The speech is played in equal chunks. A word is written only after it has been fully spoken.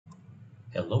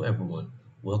Hello everyone,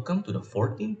 welcome to the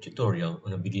 14th tutorial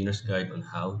on a beginner's guide on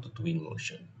how to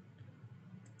Twinmotion.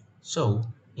 So,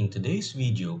 in today's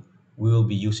video, we will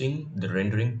be using the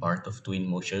rendering part of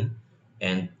Twinmotion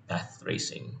and path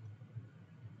tracing.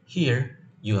 Here,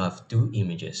 you have two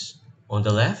images. On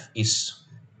the left is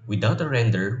without a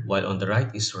render, while on the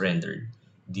right is rendered.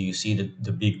 Do you see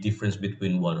the big difference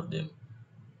between one of them?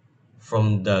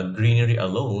 From the greenery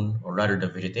alone, or rather the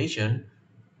vegetation,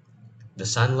 the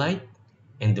sunlight,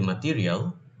 and the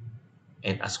material,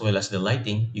 and as well as the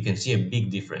lighting, you can see a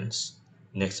big difference.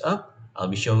 Next up, I'll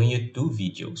be showing you two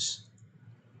videos.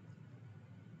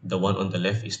 The one on the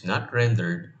left is not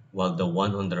rendered, while the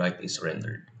one on the right is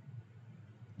rendered.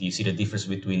 Do you see the difference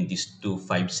between these two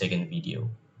 5-second video?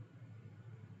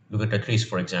 Look at the trees,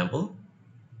 for example,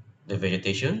 the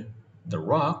vegetation, the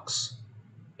rocks,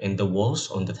 and the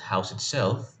walls on the house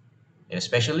itself, and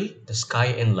especially the sky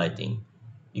and lighting.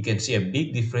 You can see a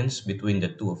big difference between the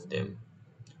two of them.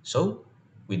 So,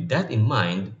 with that in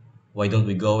mind, why don't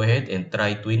we go ahead and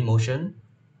try Twinmotion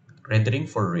rendering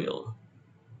for real.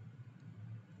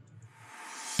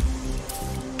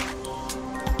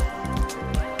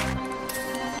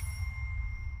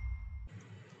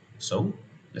 So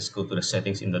let's go to the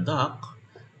settings in the dock.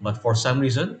 But for some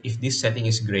reason, if this setting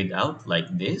is grayed out like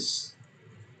this,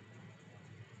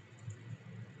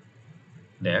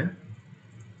 there,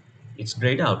 it's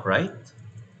grayed out, right?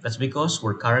 That's because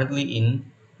we're currently in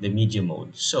the media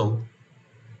mode. So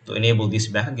to enable this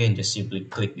back again, just simply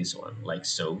click this one like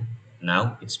so.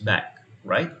 Now it's back,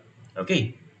 right?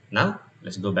 Okay, now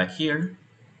let's go back here,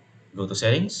 go to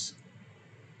settings.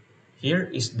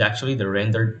 Here is actually the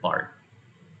rendered part.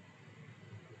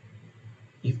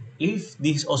 If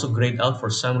this also grayed out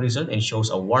for some reason and shows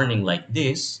a warning like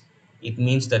this, it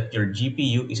means that your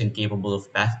GPU isn't capable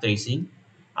of path tracing.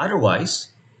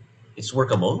 Otherwise, it's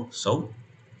workable. So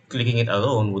clicking it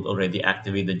alone would already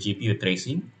activate the GPU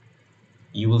tracing.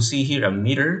 You will see here a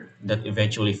meter that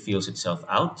eventually fills itself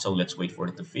out. So let's wait for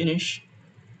it to finish.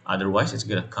 Otherwise, it's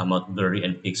gonna come out blurry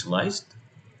and pixelized.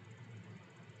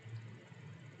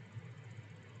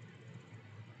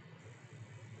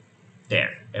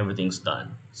 There, everything's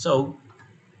done. So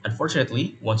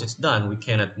unfortunately, once it's done, we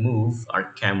cannot move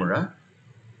our camera.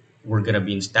 We're gonna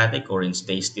be in static or in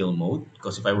stay still mode,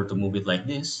 because if I were to move it like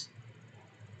this,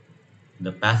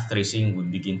 the path tracing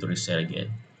would begin to reset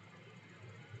again.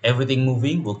 Everything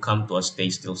moving will come to a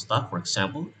stay still stop. For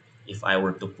example, if I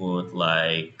were to put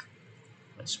like,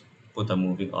 let's put a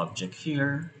moving object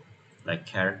here, like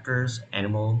characters,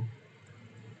 animal,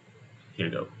 here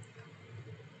we go.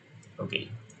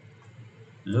 Okay,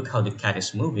 look how the cat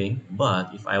is moving,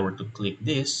 but if I were to click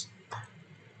this,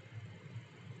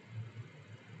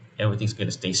 everything's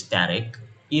gonna stay static,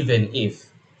 even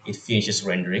if it finishes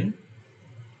rendering.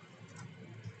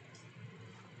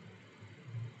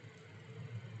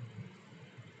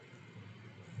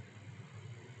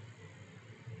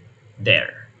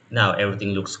 There. Now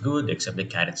everything looks good except the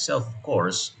cat itself, of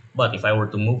course. But if I were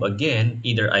to move again,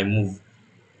 either I move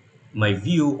my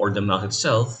view or the mouse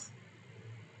itself,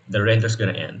 the render's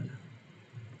gonna end.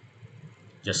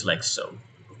 Just like so.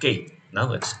 Okay, now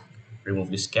let's remove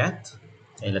this cat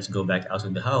and let's go back out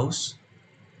of the house.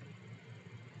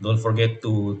 Don't forget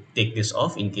to take this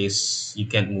off in case you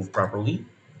can't move properly.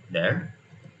 There.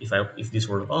 If this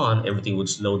were on, everything would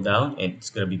slow down and it's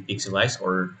gonna be pixelized,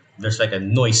 or there's like a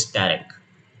noise static.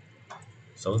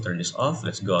 So turn this off.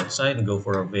 Let's go outside and go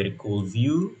for a very cool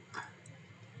view.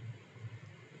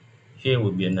 Here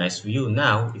would be a nice view.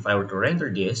 Now, if I were to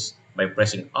render this by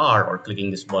pressing R or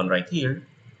clicking this button right here,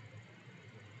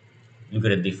 look at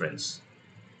the difference.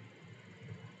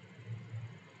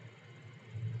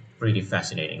 Pretty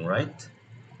fascinating, right?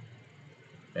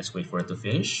 Let's wait for it to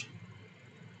finish.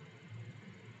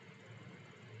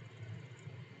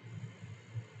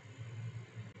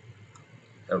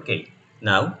 Okay,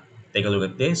 now take a look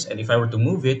at this, and if I were to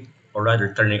move it, or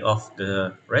rather turning off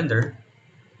the render,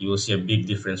 you will see a big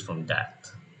difference from that.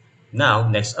 Now,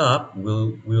 next up,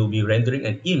 we'll be rendering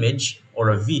an image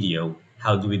or a video.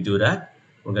 How do we do that?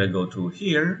 We're gonna go through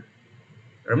here.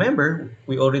 Remember,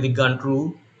 we already gone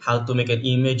through how to make an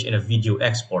image and a video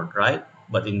export, right?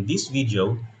 But in this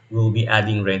video, we'll be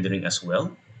adding rendering as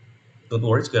well. Don't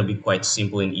worry, it's gonna be quite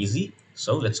simple and easy.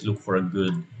 So let's look for a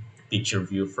good picture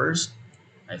view first.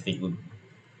 I think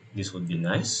this would be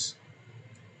nice.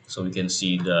 So we can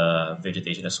see the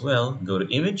vegetation as well. Go to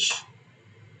image,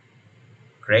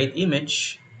 create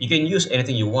image. You can use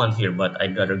anything you want here, but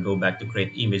I'd rather go back to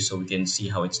create image so we can see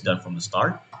how it's done from the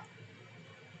start.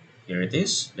 Here it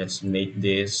is. Let's make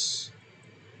this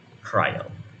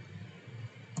trial.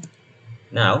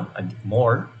 Now,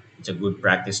 more. It's a good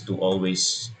practice to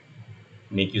always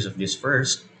make use of this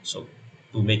first. So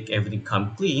to make everything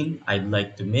come clean, I'd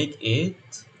like to make it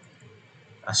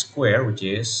a square, which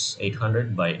is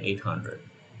 800 by 800.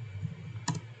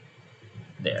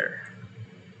 There.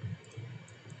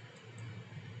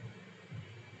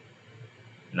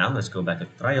 Now let's go back to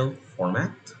trial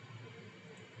format.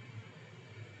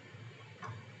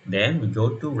 Then we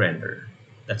go to render.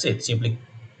 That's it. Simply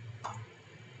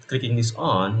clicking this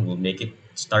on will make it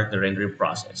start the rendering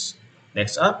process.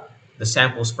 Next up, the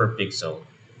samples per pixel.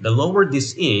 The lower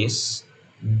this is,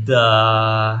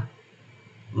 the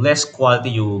less quality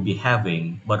you will be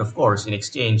having, but of course in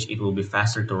exchange it will be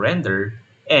faster to render,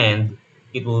 and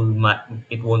it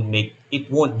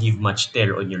won't give much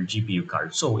tear on your GPU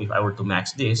card. So if I were to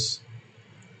max this,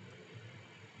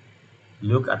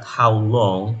 look at how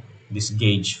long this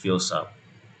gauge fills up.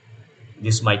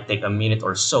 This might take a minute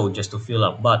or so just to fill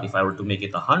up, but if I were to make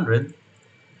it 100,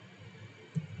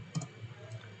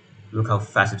 look how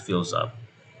fast it fills up.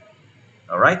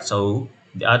 All right, so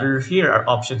the other here are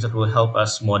options that will help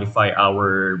us modify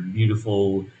our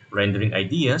beautiful rendering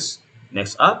ideas.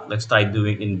 Next up, let's try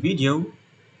doing in video.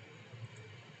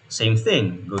 Same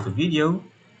thing, go to video.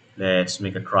 Let's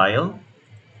make a trial.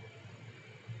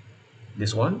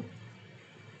 This one.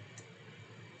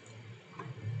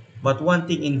 But one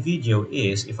thing in video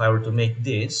is if I were to make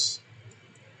this,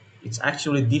 it's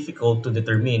actually difficult to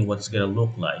determine what it's gonna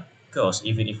look like. Because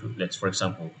even if, let's for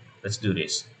example, let's do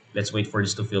this. Let's wait for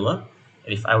this to fill up.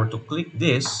 And if I were to click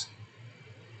this,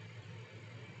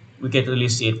 we can't really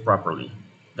see it properly.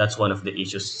 That's one of the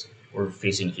issues we're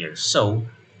facing here. So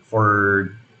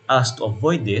for us to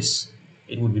avoid this,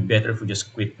 it would be better if we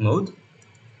just quit mode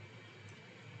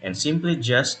and simply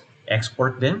just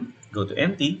export them, go to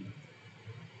empty.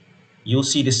 You'll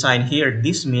see the sign here.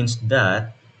 This means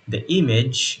that the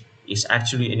image is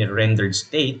actually in a rendered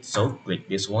state. So click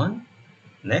this one.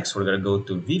 Next, we're gonna go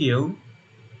to video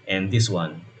and this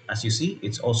one. As you see,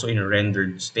 it's also in a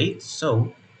rendered state.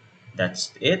 So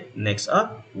that's it. Next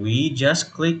up, we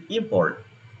just click import.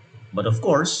 But of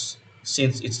course,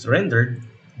 since it's rendered,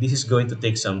 this is going to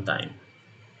take some time.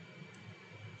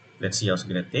 Let's see how it's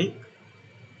gonna take.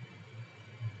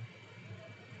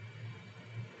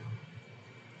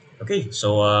 Okay,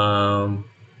 so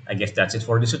I guess that's it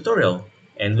for this tutorial.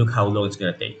 And look how long it's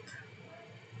gonna take.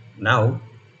 Now,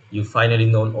 you finally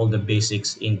know all the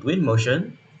basics in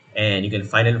Twinmotion, and you can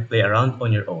finally play around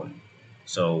on your own.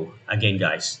 So again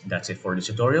guys, that's it for this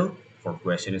tutorial. For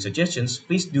questions and suggestions,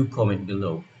 please do comment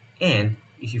below. And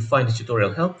if you find this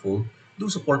tutorial helpful, do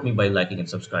support me by liking and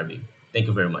subscribing. Thank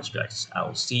you very much guys.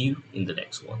 I'll see you in the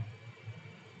next one.